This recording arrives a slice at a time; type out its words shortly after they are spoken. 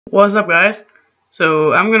What's up, guys?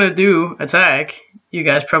 So I'm gonna do a tag. You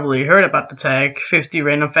guys probably heard about the tag 50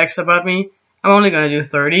 random facts about me. I'm only gonna do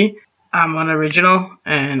 30. I'm unoriginal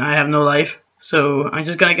and I have no life, so I'm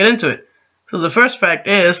just gonna get into it. So the first fact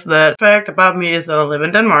about me is that I live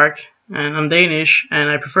in Denmark and I'm Danish and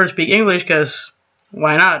I prefer to speak English because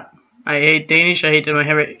why not? I hate Danish. I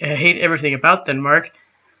hate everything about Denmark.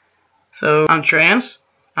 So I'm trans.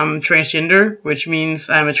 I'm transgender, which means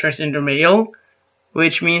I'm a transgender male,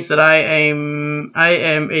 which means that I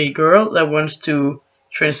am a girl that wants to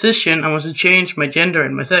transition. I want to change my gender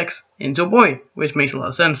and my sex into a boy, which makes a lot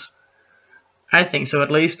of sense. I think so, at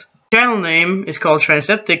least. Channel name is called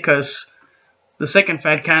Transeptic because the second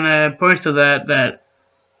fact kind of points to that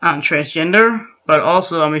I'm transgender, but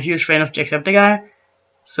also I'm a huge fan of Jacksepticeye.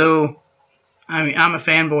 So, I mean, I'm a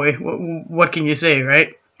fanboy. What can you say,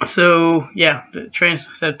 right? So, yeah, the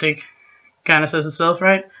Transeptic kind of says itself,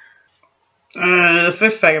 right? The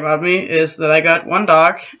fifth fact about me is that I got one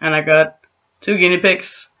dog and I got 2 guinea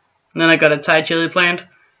pigs, and then I got a Thai chili plant.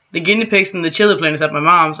 The guinea pigs and the chili plant is at my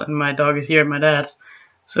mom's, and my dog is here at my dad's.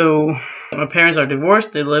 So my parents are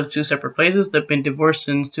divorced. They live 2 separate places. They've been divorced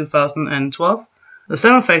since 2012. The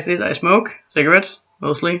 7th fact is I smoke cigarettes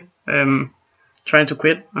mostly. Trying to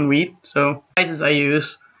quit on weed. So devices I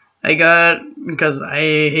use, I got because I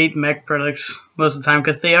hate Mac products most of the time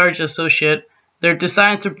because they are just so shit. They're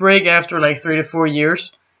designed to break after like 3 to 4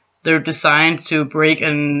 years. They're designed to break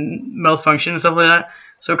and malfunction and stuff like that.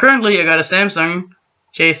 So currently I got a Samsung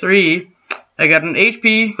J3. I got an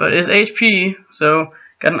HP, but it's HP. So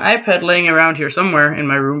got an iPad laying around here somewhere in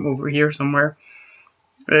my room over here somewhere.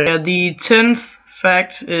 The 10th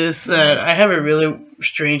fact is that I have a really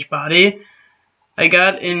strange body. I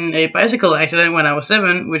got in a bicycle accident when I was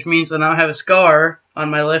 7, which means I now have a scar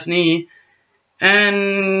on my left knee.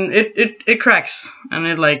 And it cracks, and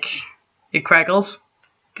it crackles,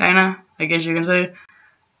 kinda, I guess you can say.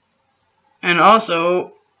 And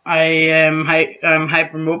also, I'm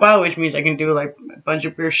hypermobile, which means I can do like a bunch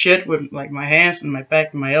of weird shit with like my hands and my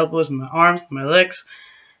back and my elbows and my arms and my legs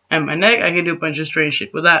and my neck. I can do a bunch of strange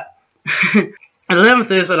shit with that. And 11th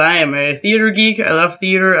is that I am a theater geek. I love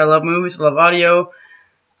theater, I love movies, I love audio.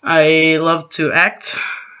 I love to act.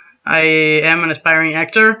 I am an aspiring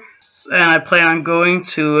actor. And I plan on going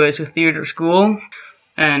to theater school.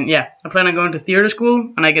 And yeah, I plan on going to theater school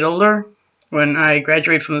when I get older, when I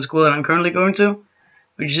graduate from the school that I'm currently going to,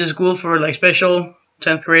 which is a school for like special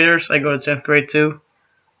 10th graders. I go to 10th grade too.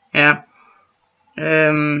 Yeah.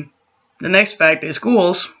 The next fact is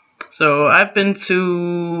schools. So I've been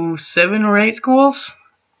to 7 or 8 schools.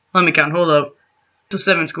 Let me count, hold up. To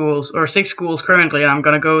 7 schools, or 6 schools currently, and I'm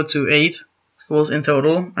gonna go to 8 schools in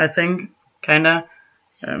total, I think. Kinda.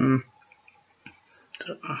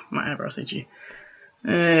 My eyebrows itchy.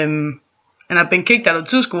 And I've been kicked out of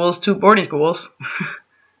 2 schools, 2 boarding schools.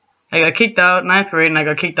 I got kicked out 9th grade and I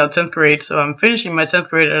got kicked out 10th grade, so I'm finishing my 10th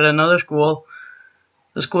grade at another school.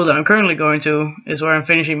 The school that I'm currently going to is where I'm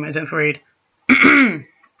finishing my 10th grade.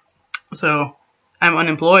 So, I'm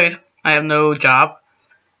unemployed. I have no job.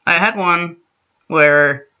 I had one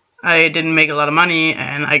where I didn't make a lot of money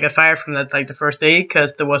and I got fired from that like the first day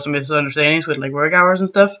because there was some misunderstandings with like work hours and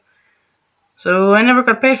stuff. So I never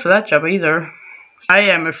got paid for that job either. I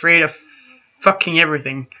am afraid of fucking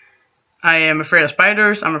everything. I am afraid of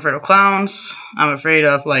spiders, I'm afraid of clowns, I'm afraid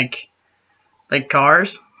of like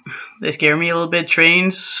cars. They scare me a little bit.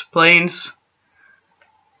 Trains, planes.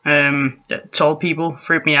 Tall people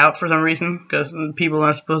freak me out for some reason because people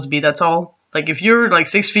aren't supposed to be that tall. Like if you're like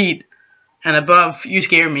 6 feet and above, you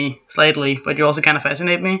scare me slightly, but you also kind of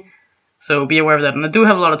fascinate me. So be aware of that. And I do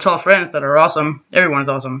have a lot of tall friends that are awesome. Everyone's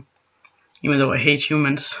awesome. Even though I hate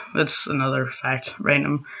humans. That's another fact,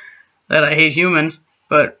 random, that I hate humans.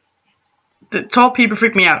 But the tall people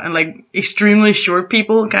freak me out, and like extremely short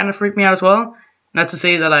people kind of freak me out as well. Not to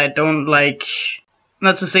say that I don't like,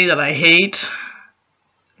 not to say that I hate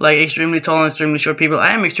like extremely tall and extremely short people.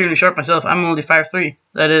 I am extremely short myself. I'm only 5'3".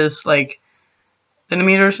 That is like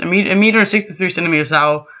centimeters, a meter and 63 centimeters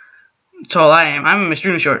how tall I am. I'm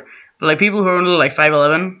extremely short. But like people who are only like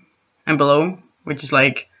 5'11" and below, which is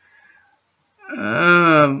like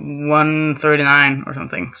 139 or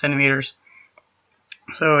something centimeters.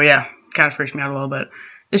 So yeah, kind of freaks me out a little bit.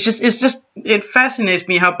 It fascinates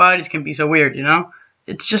me how bodies can be so weird, you know?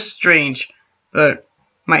 It's just strange. But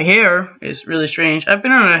my hair is really strange. I've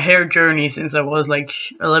been on a hair journey since I was like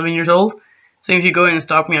 11 years old. So if you go in and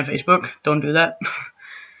stalk me on Facebook, don't do that.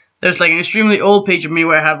 There's like an extremely old page of me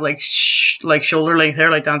where I have like shoulder length hair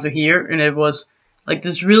like down to here, and it was like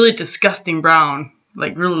this really disgusting brown,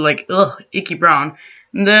 like really like icky brown.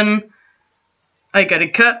 And then I got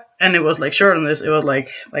it cut and it was like short on this. It was like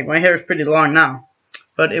my hair is pretty long now,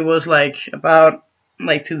 but it was like about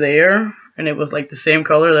like to there, and it was like the same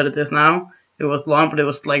color that it is now. It was blonde, but it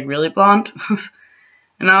was like really blonde.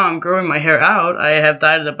 And now I'm growing my hair out. I have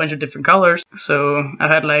dyed it a bunch of different colors, so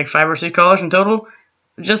I've had like 5 or 6 colors in total.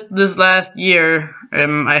 Just this last year,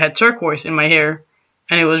 I had turquoise in my hair,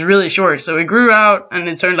 and it was really short, so it grew out and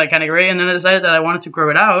it turned like kind of gray, and then I decided that I wanted to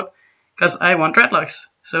grow it out because I want dreadlocks.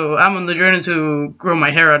 So I'm on the journey to grow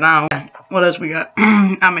my hair out now. What else we got?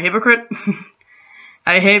 I'm a hypocrite.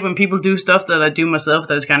 I hate when people do stuff that I do myself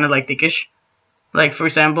that is kind of like dickish. Like, for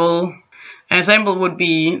example, an example would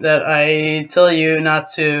be that I tell you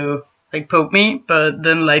not to like poke me, but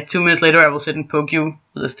then like 2 minutes later I will sit and poke you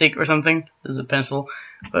with a stick or something. This is a pencil,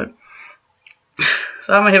 but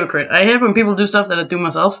so I'm a hypocrite. I hate when people do stuff that I do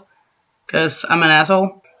myself because I'm an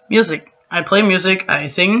asshole. Music. I play music. I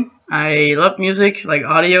sing. I love music, like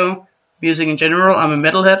audio, music in general. I'm a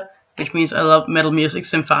metalhead, which means I love metal music,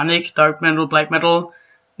 symphonic, dark metal, black metal,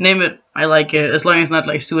 name it. I like it as long as it's not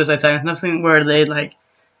like Suicide Silence, nothing where they like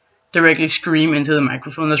directly scream into the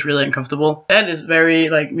microphone. That's really uncomfortable. Dad is very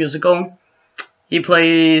like musical. He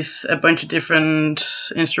plays a bunch of different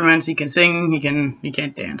instruments. He can sing. He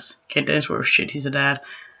can't dance. Can't dance for shit. He's a dad.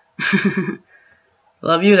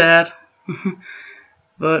 Love you, Dad.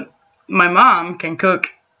 But my mom can cook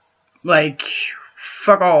like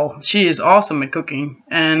fuck all. She is awesome at cooking,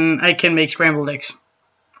 and I can make scrambled eggs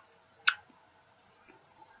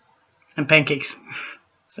and pancakes.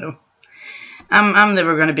 So I'm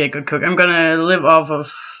never gonna be a good cook. I'm gonna live off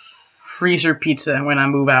of freezer pizza when I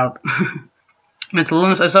move out. Mental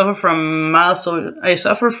illness. I suffer from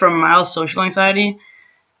mild social anxiety,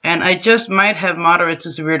 and I just might have moderate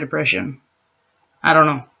to severe depression. I don't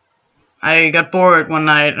know. I got bored one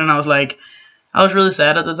night, and I was really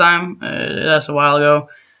sad at the time. That's a while ago,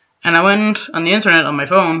 and I went on the internet on my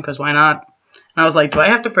phone because why not? And I was like, do I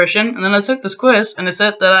have depression? And then I took this quiz, and it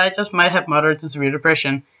said that I just might have moderate to severe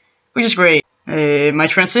depression, which is great. My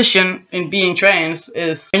transition in being trans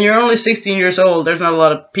is when you're only 16 years old, there's not a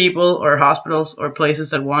lot of people or hospitals or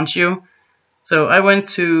places that want you. So I went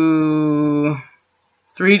to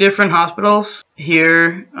 3 different hospitals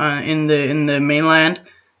here in the mainland,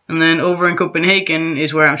 and then over in Copenhagen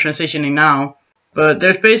is where I'm transitioning now. But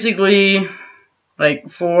there's basically like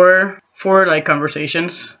four like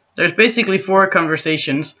conversations. There's basically 4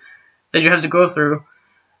 conversations that you have to go through.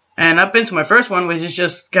 And I've been to my first one, which is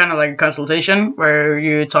just kind of like a consultation where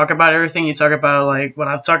you talk about everything. You talk about like what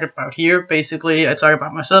I've talked about here. Basically, I talk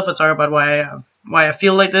about myself. I talk about why I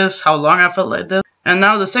feel like this, how long I felt like this. And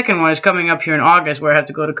now the second one is coming up here in August, where I have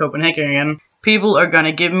to go to Copenhagen again. People are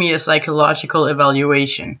gonna give me a psychological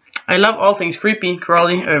evaluation. I love all things creepy,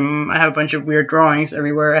 crawly. I have a bunch of weird drawings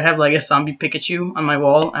everywhere. I have like a zombie Pikachu on my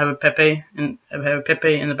wall. I have a Pepe in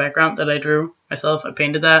the background that I drew myself. I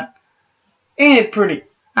painted that. Ain't it pretty?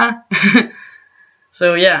 Huh?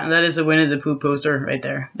 So yeah, that is a Winnie the Pooh poster right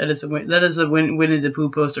there. That is a Winnie the Pooh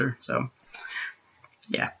poster. So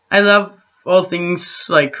yeah, I love all things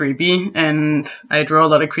like creepy, and I draw a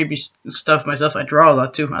lot of creepy stuff myself. I draw a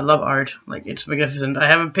lot too. I love art. Like, it's magnificent. I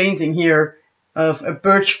have a painting here of a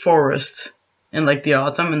birch forest in like the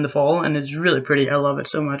autumn and the fall, and it's really pretty. I love it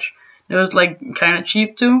so much. It was like kind of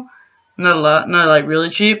cheap too. Not a lot, not like really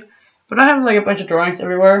cheap. But I have like a bunch of drawings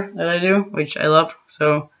everywhere that I do, which I love.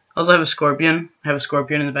 So I also have a scorpion. I have a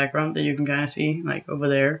scorpion in the background that you can kind of see, like over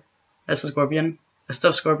there. That's a scorpion, a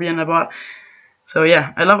stuffed scorpion I bought. So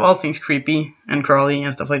yeah, I love all things creepy and crawly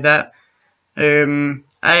and stuff like that. I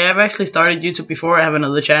have actually started YouTube before. I have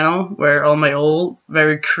another channel where all my old,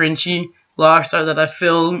 very cringy vlogs are that I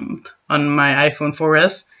filmed on my iPhone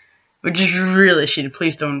 4S, which is really shitty.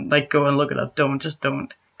 Please don't like go and look it up. Just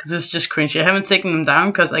don't. Because it's just cringy. I haven't taken them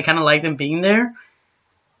down because I kind of like them being there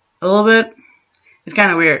a little bit. It's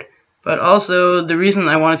kind of weird. But also, the reason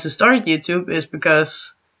I wanted to start YouTube is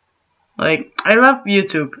because, like, I love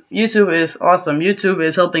YouTube. YouTube is awesome. YouTube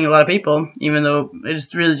is helping a lot of people, even though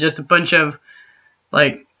it's really just a bunch of,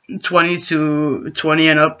 like, 20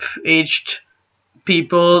 and up aged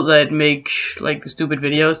people that make, like, stupid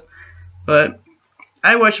videos. But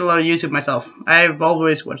I watch a lot of YouTube myself. I've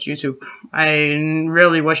always watched YouTube. I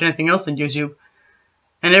rarely watch anything else than YouTube.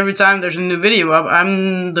 And every time there's a new video up,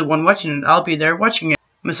 I'm the one watching it. I'll be there watching it.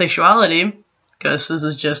 My sexuality, because this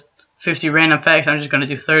is just 50 random facts, I'm just going to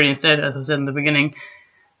do 30 instead, as I said in the beginning.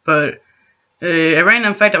 But a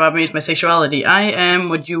random fact about me is my sexuality. I am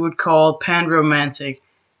what you would call panromantic,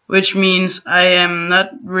 which means I am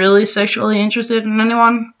not really sexually interested in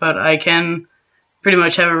anyone, but I can pretty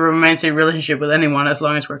much have a romantic relationship with anyone as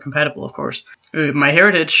long as we're compatible, of course. My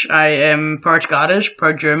heritage, I am part Scottish,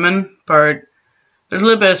 part German, part There's a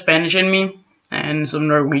little bit of Spanish in me, and some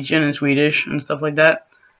Norwegian and Swedish and stuff like that.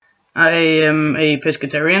 I am a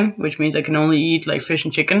pescatarian, which means I can only eat like fish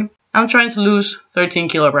and chicken. I'm trying to lose 13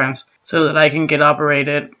 kilograms so that I can get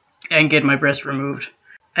operated and get my breast removed.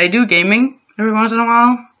 I do gaming every once in a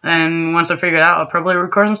while, and once I figure it out, I'll probably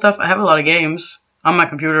record some stuff. I have a lot of games on my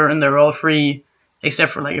computer, and they're all free,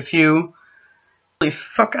 except for like a few. Holy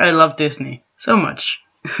fuck, I love Disney so much.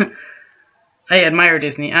 I admire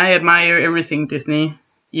Disney. I admire everything Disney,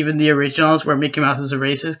 even the originals where Mickey Mouse is a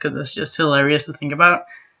racist, because that's just hilarious to think about.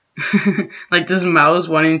 Like this mouse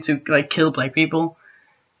wanting to like kill black people.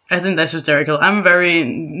 I think that's hysterical. I'm a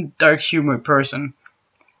very dark humor person.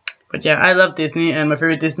 But yeah, I love Disney, and my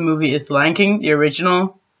favorite Disney movie is The Lion King, the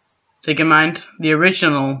original. Take in mind, the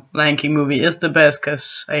original Lion King movie is the best,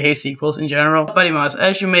 because I hate sequels in general. Buddy Mouse,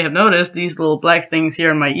 as you may have noticed, these little black things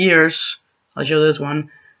here in my ears, I'll show this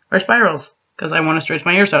one, are spirals, because I want to stretch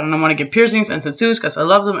my ears out, and I want to get piercings and tattoos, because I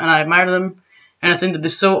love them and I admire them. And I think that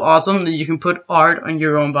it's so awesome that you can put art on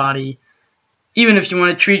your own body. Even if you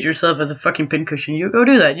want to treat yourself as a fucking pincushion, you go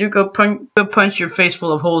do that. You go punch your face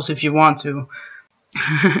full of holes if you want to.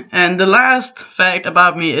 And the last fact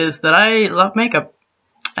about me is that I love makeup.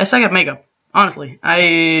 I suck at makeup. Honestly,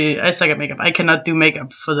 I suck at makeup. I cannot do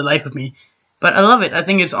makeup for the life of me. But I love it. I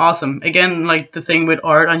think it's awesome. Again, like the thing with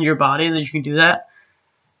art on your body, that you can do that.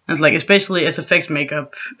 And like, especially as effects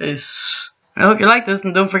makeup is... I hope you like this,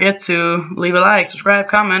 and don't forget to leave a like, subscribe,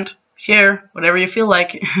 comment, share, whatever you feel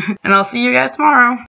like. And I'll see you guys tomorrow.